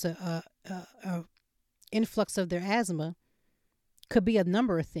cold or just a influx of their asthma could be a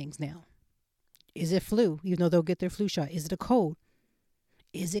number of things now. Is it flu? Even though they'll get their flu shot. Is it a cold?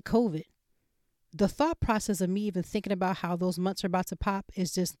 Is it COVID? The thought process of me even thinking about how those months are about to pop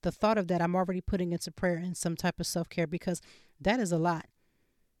is just the thought of that I'm already putting into prayer and some type of self-care, because that is a lot.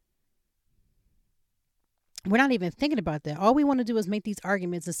 We're not even thinking about that. All we want to do is make these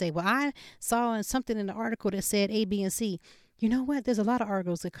arguments and say, well, I saw something in the article that said A, B, and C. You know what? There's a lot of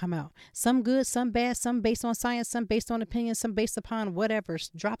articles that come out. Some good, some bad, some based on science, some based on opinion, some based upon whatever,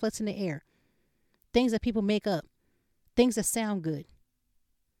 droplets in the air. Things that people make up. Things that sound good.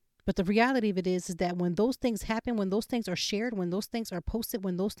 But the reality of it is that when those things happen, when those things are shared, when those things are posted,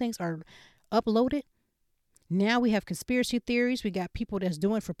 when those things are uploaded, now we have conspiracy theories. We got people that's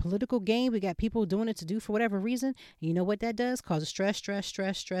doing for political gain. We got people doing it to do for whatever reason. And you know what that does? Causes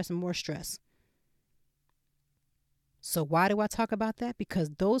stress, and more stress. So why do I talk about that?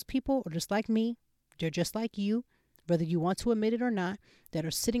 Because those people are just like me. They're just like you, whether you want to admit it or not, that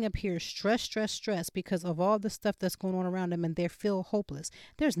are sitting up here stressed because of all the stuff that's going on around them, and they feel hopeless.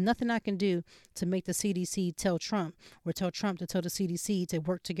 There's nothing I can do to make the CDC tell Trump, or tell Trump to tell the CDC to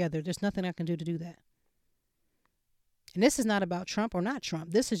work together. There's nothing I can do to do that. And this is not about Trump or not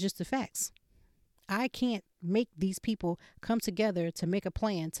Trump. This is just the facts. I can't make these people come together to make a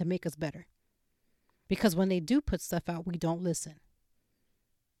plan to make us better. Because when they do put stuff out, we don't listen.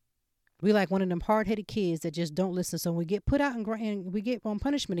 We like one of them hard-headed kids that just don't listen. So when we get put out and we get on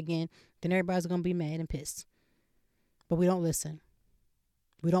punishment again, then everybody's going to be mad and pissed. But we don't listen.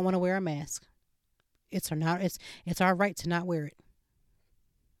 We don't want to wear a mask. It's our right to not wear it.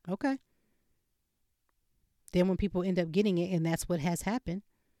 Okay. Then when people end up getting it, and that's what has happened,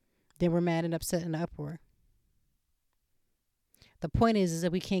 then we're mad and upset and uproar. The point is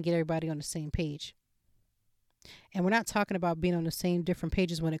that we can't get everybody on the same page. And we're not talking about being on the same different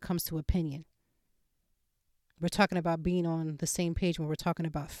pages when it comes to opinion. We're talking about being on the same page when we're talking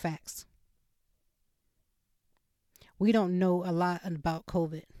about facts. We don't know a lot about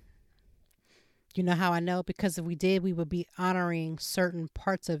COVID. You know how I know? Because if we did, we would be honoring certain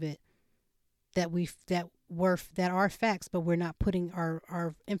parts of it that are facts, but we're not putting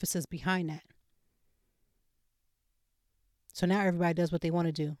our emphasis behind that. So now everybody does what they want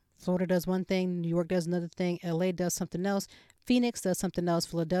to do. Florida does one thing, New York does another thing, LA does something else, Phoenix does something else,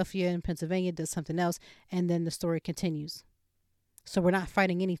 Philadelphia and Pennsylvania does something else, and then the story continues. So we're not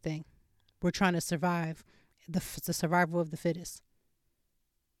fighting anything. We're trying to survive, the survival of the fittest.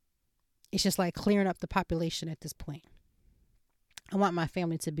 It's just like clearing up the population at this point. I want my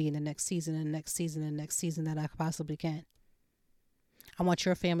family to be in the next season and next season and next season that I possibly can. I want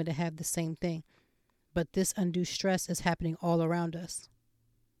your family to have the same thing. But this undue stress is happening all around us.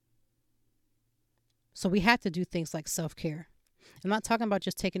 So we have to do things like self-care. I'm not talking about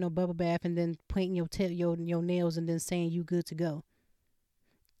just taking a bubble bath and then painting your nails and then saying you good to go.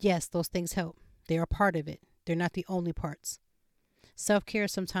 Yes, those things help. They are part of it. They're not the only parts. Self-care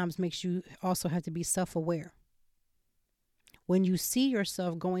sometimes makes you also have to be self-aware. When you see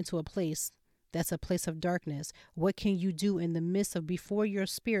yourself going to a place that's a place of darkness, what can you do in the midst of, before your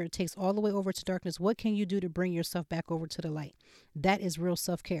spirit takes all the way over to darkness, what can you do to bring yourself back over to the light? That is real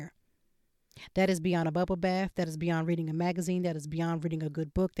self-care. That is beyond a bubble bath. That is beyond reading a magazine. That is beyond reading a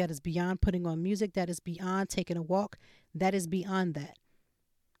good book. That is beyond putting on music. That is beyond taking a walk. That is beyond that.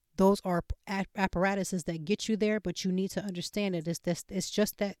 Those are apparatuses that get you there, but you need to understand that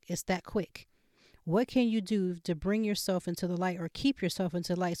it's that quick. What can you do to bring yourself into the light or keep yourself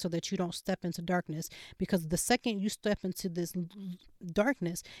into light so that you don't step into darkness? Because the second you step into this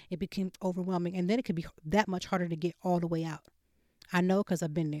darkness, it becomes overwhelming, and then it could be that much harder to get all the way out. I know because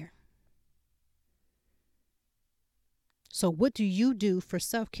I've been there. So what do you do for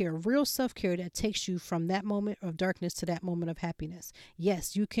self-care, real self-care that takes you from that moment of darkness to that moment of happiness?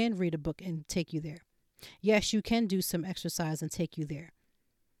 Yes, you can read a book and take you there. Yes, you can do some exercise and take you there.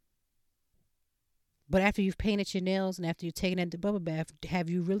 But after you've painted your nails and after you've taken that bubble bath, have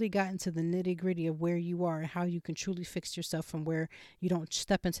you really gotten to the nitty-gritty of where you are and how you can truly fix yourself from where you don't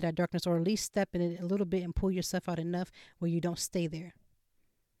step into that darkness, or at least step in it a little bit and pull yourself out enough where you don't stay there?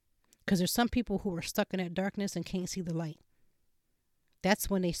 Because there's some people who are stuck in that darkness and can't see the light. That's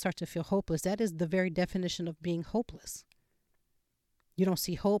when they start to feel hopeless. That is the very definition of being hopeless. You don't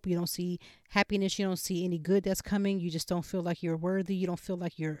see hope. You don't see happiness. You don't see any good that's coming. You just don't feel like you're worthy. You don't feel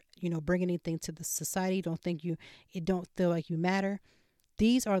like you're, bringing anything to the society. You don't feel like you matter.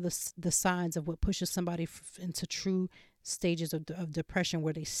 These are the signs of what pushes somebody into true stages of depression,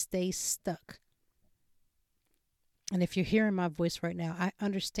 where they stay stuck. And if you're hearing my voice right now, I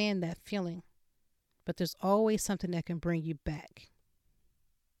understand that feeling, but there's always something that can bring you back.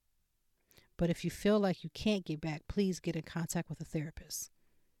 But if you feel like you can't get back, please get in contact with a therapist.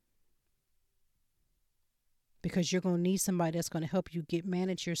 Because you're going to need somebody that's going to help you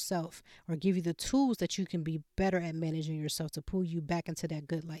manage yourself, or give you the tools that you can be better at managing yourself to pull you back into that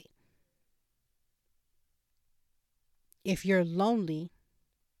good light. If you're lonely,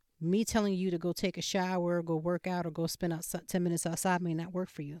 me telling you to go take a shower, go work out, or go spend 10 minutes outside may not work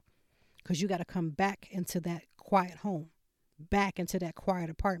for you. Because you got to come back into that quiet home, back into that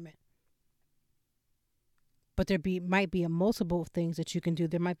quiet apartment. But might be a multiple things that you can do.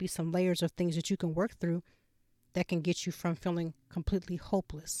 There might be some layers of things that you can work through that can get you from feeling completely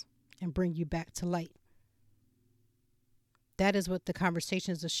hopeless and bring you back to light. That is what the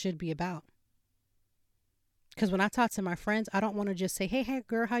conversations should be about. Because when I talk to my friends, I don't want to just say, hey,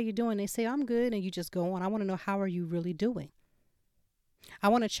 girl, how you doing? They say, I'm good. And you just go on. I want to know, how are you really doing? I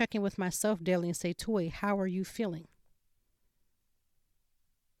want to check in with myself daily and say, Toy, how are you feeling?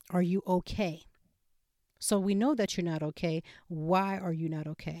 Are you okay? So we know that you're not okay. Why are you not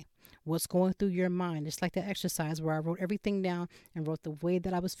okay? What's going through your mind? It's like that exercise where I wrote everything down and wrote the way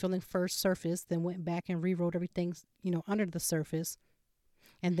that I was feeling first, surface, then went back and rewrote everything, under the surface,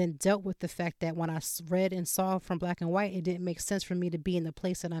 and then dealt with the fact that when I read and saw from black and white, it didn't make sense for me to be in the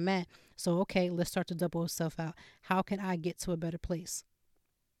place that I'm at. So, okay, let's start to double itself out. How can I get to a better place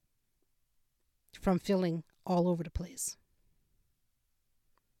from feeling all over the place?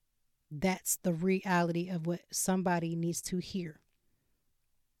 That's the reality of what somebody needs to hear.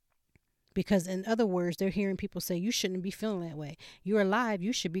 Because in other words, they're hearing people say, you shouldn't be feeling that way. You're alive.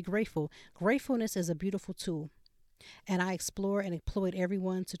 You should be grateful. Gratefulness is a beautiful tool. And I explore and employed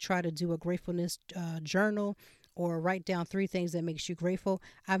everyone to try to do a gratefulness journal or write down 3 things that makes you grateful.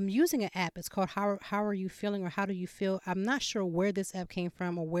 I'm using an app. It's called How Are You Feeling, or How Do You Feel? I'm not sure where this app came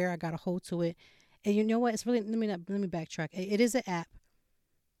from or where I got a hold to it. And you know what? It's really, let me backtrack. It is an app.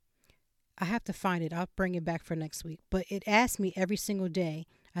 I have to find it. I'll bring it back for next week. But it asks me every single day.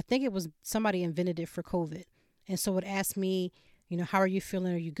 I think it was somebody invented it for COVID. And so it asked me, how are you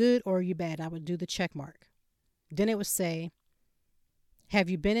feeling? Are you good or are you bad? I would do the check mark. Then it would say, have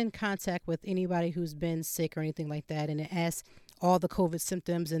you been in contact with anybody who's been sick or anything like that? And it asks all the COVID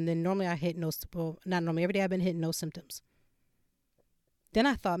symptoms. And then normally I hit not normally, every day I've been hitting no symptoms. Then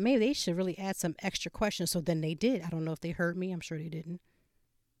I thought maybe they should really add some extra questions. So then they did. I don't know if they heard me. I'm sure they didn't.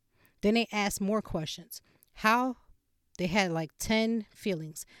 Then they asked more questions. They had like 10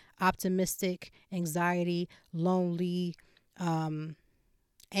 feelings: optimistic, anxiety, lonely,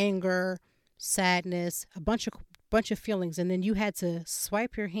 anger, sadness, a bunch of feelings. And then you had to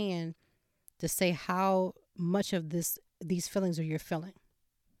swipe your hand to say how much of these feelings are you feeling.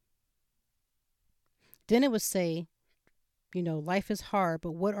 Then it would say, life is hard,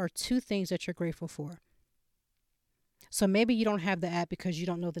 but what are 2 things that you're grateful for? So maybe you don't have the app because you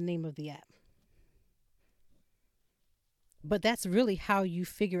don't know the name of the app. But that's really how you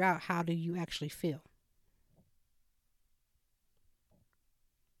figure out how do you actually feel.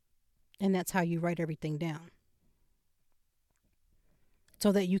 And that's how you write everything down.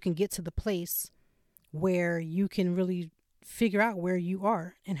 So that you can get to the place where you can really figure out where you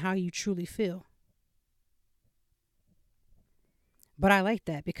are and how you truly feel. But I like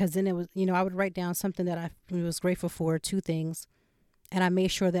that because then it was, I would write down something that I was grateful for, 2 things. And I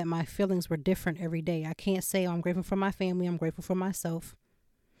made sure that my feelings were different every day. I can't say, I'm grateful for my family, I'm grateful for myself.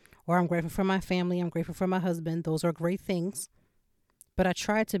 Or I'm grateful for my family, I'm grateful for my husband. Those are great things. But I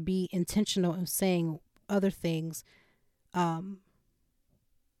try to be intentional in saying other things so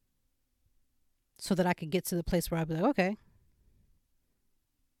that I could get to the place where I'd be like, okay,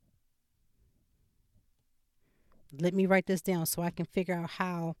 let me write this down so I can figure out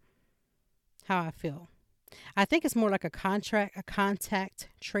how I feel. I think it's more like a contact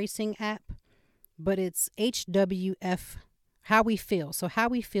tracing app, but it's HWF, How We Feel. So How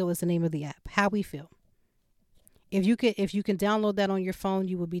We Feel is the name of the app, How We Feel. If you can download that on your phone,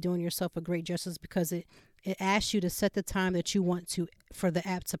 you will be doing yourself a great justice because it asks you to set the time that you want for the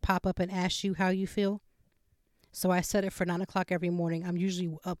app to pop up and ask you how you feel. So I set it for 9:00 every morning. I'm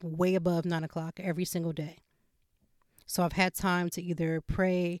usually up way above 9:00 every single day. So I've had time to either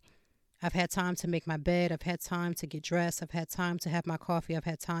pray, I've had time to make my bed, I've had time to get dressed, I've had time to have my coffee, I've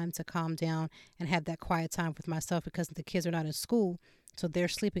had time to calm down and have that quiet time with myself because the kids are not in school, so they're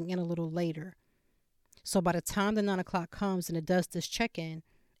sleeping in a little later. So by the time the 9:00 comes and it does this check-in,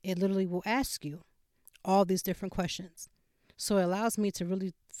 it literally will ask you all these different questions. So it allows me to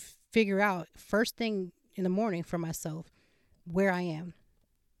really figure out first thing in the morning for myself where I am.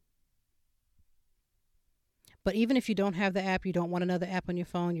 But even if you don't have the app, you don't want another app on your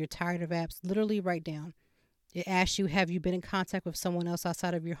phone, you're tired of apps, literally write down. It asks you, have you been in contact with someone else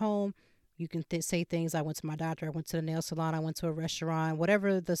outside of your home? You can say things, I went to my doctor, I went to the nail salon, I went to a restaurant,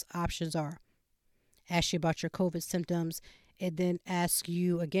 whatever the options are. Ask you about your COVID symptoms. It then asks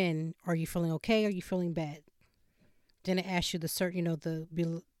you again, are you feeling okay? Are you feeling bad? Then it asks you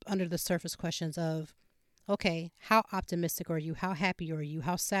the under the surface questions of, okay, how optimistic are you? How happy are you?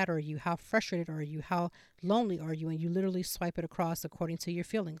 How sad are you? How frustrated are you? How lonely are you? And you literally swipe it across according to your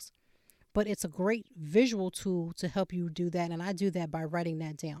feelings. But it's a great visual tool to help you do that. And I do that by writing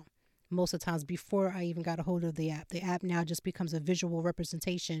that down most of the times before I even got a hold of the app. The app now just becomes a visual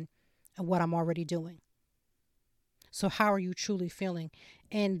representation of what I'm already doing. So how are you truly feeling?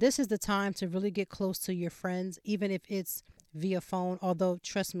 And this is the time to really get close to your friends, even if it's via phone. Although,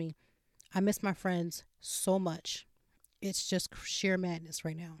 trust me, I miss my friends so much. It's just sheer madness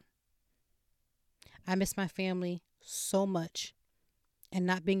right now. I miss my family so much, and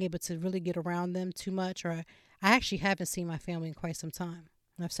not being able to really get around them too much. Or I actually haven't seen my family in quite some time.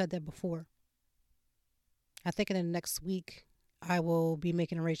 And I've said that before. I think in the next week, I will be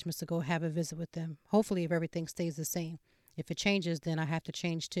making arrangements to go have a visit with them. Hopefully, if everything stays the same. If it changes, then I have to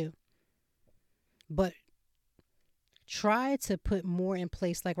change too. But try to put more in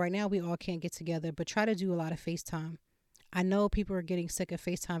place. Like right now, we all can't get together, but try to do a lot of FaceTime. I know people are getting sick of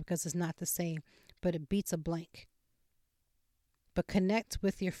FaceTime because it's not the same, but it beats a blank. But connect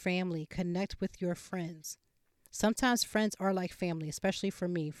with your family, connect with your friends. Sometimes friends are like family, especially for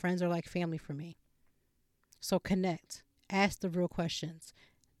me. Friends are like family for me. So connect, ask the real questions,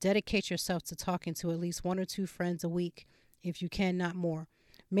 dedicate yourself to talking to at least 1 or 2 friends a week if you can, not more.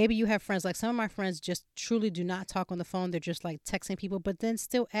 Maybe you have friends, like some of my friends just truly do not talk on the phone. They're just like texting people, but then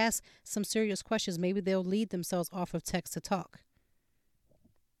still ask some serious questions. Maybe they'll lead themselves off of text to talk.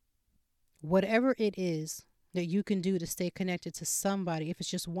 Whatever it is that you can do to stay connected to somebody, if it's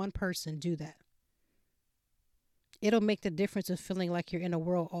just one person, do that. It'll make the difference of feeling like you're in a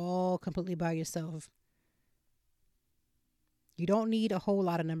world all completely by yourself. You don't need a whole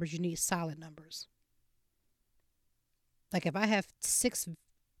lot of numbers. You need solid numbers. Like if I have 6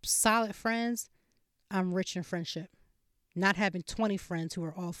 solid friends, I'm rich in friendship. Not having 20 friends who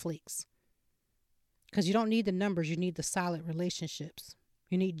are all flakes. Because you don't need the numbers. You need the solid relationships.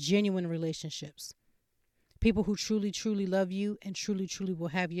 You need genuine relationships. People who truly, truly love you and truly, truly will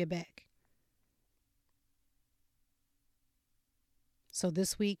have your back. So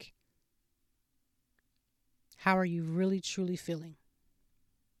this week, how are you really, truly feeling?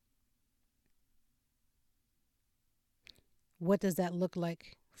 What does that look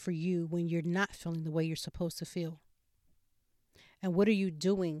like for you when you're not feeling the way you're supposed to feel? And what are you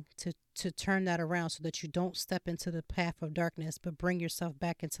doing to turn that around so that you don't step into the path of darkness, but bring yourself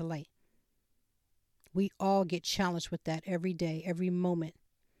back into light? We all get challenged with that every day, every moment,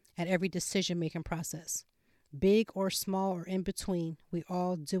 at every decision-making process. Big or small or in between, we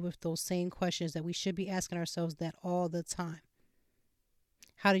all deal with those same questions that we should be asking ourselves that all the time.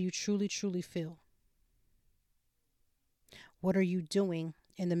 How do you truly, truly feel? What are you doing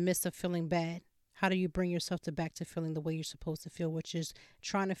in the midst of feeling bad? How do you bring yourself back to feeling the way you're supposed to feel, which is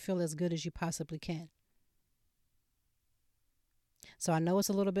trying to feel as good as you possibly can? So I know it's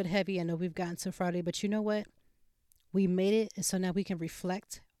a little bit heavy. I know we've gotten to Friday, but you know what? We made it, and so now we can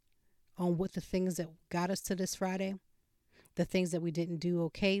reflect on what the things that got us to this Friday, the things that we didn't do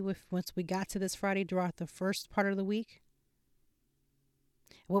okay with once we got to this Friday throughout the first part of the week,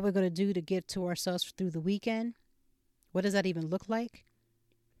 what we're going to do to get to ourselves through the weekend. What does that even look like?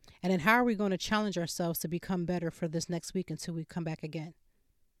 And then how are we going to challenge ourselves to become better for this next week until we come back again?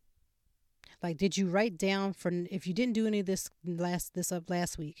 Like, did you write down for, if you didn't do any of this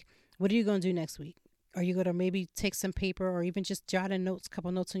last week, what are you going to do next week? Are you going to maybe take some paper or even just jot in notes, a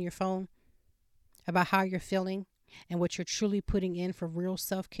couple notes on your phone about how you're feeling and what you're truly putting in for real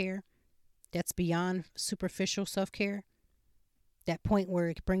self-care that's beyond superficial self-care? That point where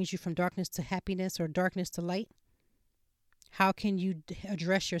it brings you from darkness to happiness or darkness to light? How can you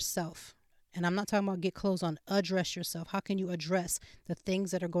address yourself? And I'm not talking about get clothes on, address yourself. How can you address the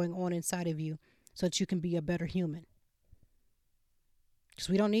things that are going on inside of you so that you can be a better human? Because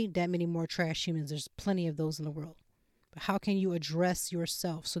we don't need that many more trash humans. There's plenty of those in the world. But how can you address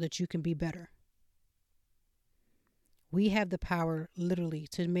yourself so that you can be better? We have the power literally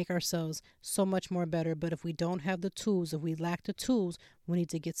to make ourselves so much more better. But if we don't have the tools, if we lack the tools, we need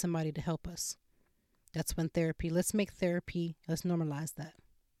to get somebody to help us. That's when therapy, let's make therapy, let's normalize that.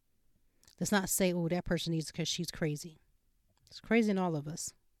 Let's not say, oh, that person needs it because she's crazy. It's crazy in all of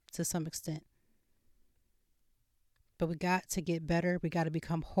us to some extent. But we got to get better. We got to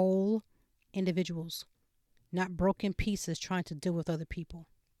become whole individuals, not broken pieces trying to deal with other people.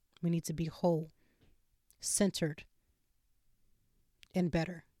 We need to be whole, centered, and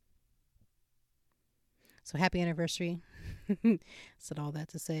better. So happy anniversary. Said all that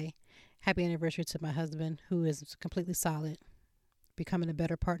to say happy anniversary to my husband, who is completely solid, becoming a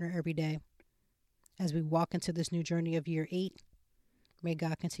better partner every day. As we walk into this new journey of year 8, may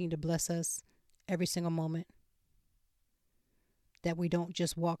God continue to bless us every single moment. That we don't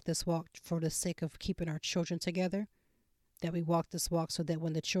just walk this walk for the sake of keeping our children together. That we walk this walk so that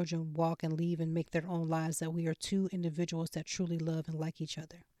when the children walk and leave and make their own lives, that we are 2 individuals that truly love and like each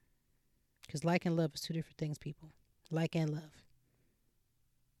other. Because like and love is 2 different things, people. Like and love.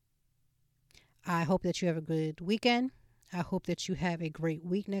 I hope that you have a good weekend. I hope that you have a great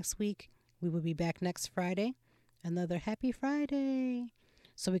week next week. We will be back next Friday. Another happy Friday.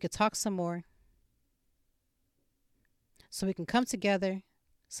 So we could talk some more. So we can come together.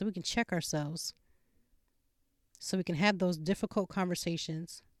 So we can check ourselves. So we can have those difficult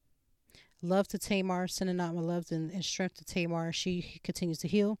conversations. Love to Tamar, sending out my love and strength to Tamar. She continues to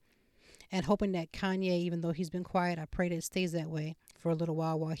heal. And hoping that Kanye, even though he's been quiet, I pray that it stays that way for a little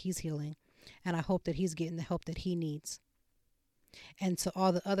while he's healing. And I hope that he's getting the help that he needs. And to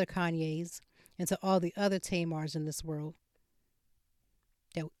all the other Kanyes and to all the other Tamars in this world,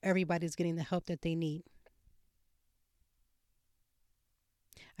 that everybody's getting the help that they need.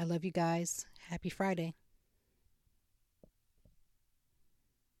 I love you guys. Happy Friday.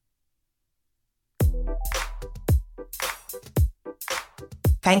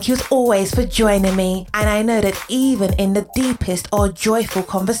 Thank you as always for joining me, and I know that even in the deepest or joyful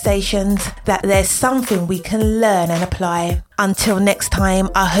conversations that there's something we can learn and apply. Until next time,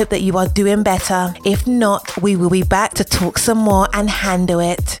 I hope that you are doing better. If not, we will be back to talk some more and handle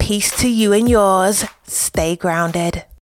it. Peace to you and yours. Stay grounded.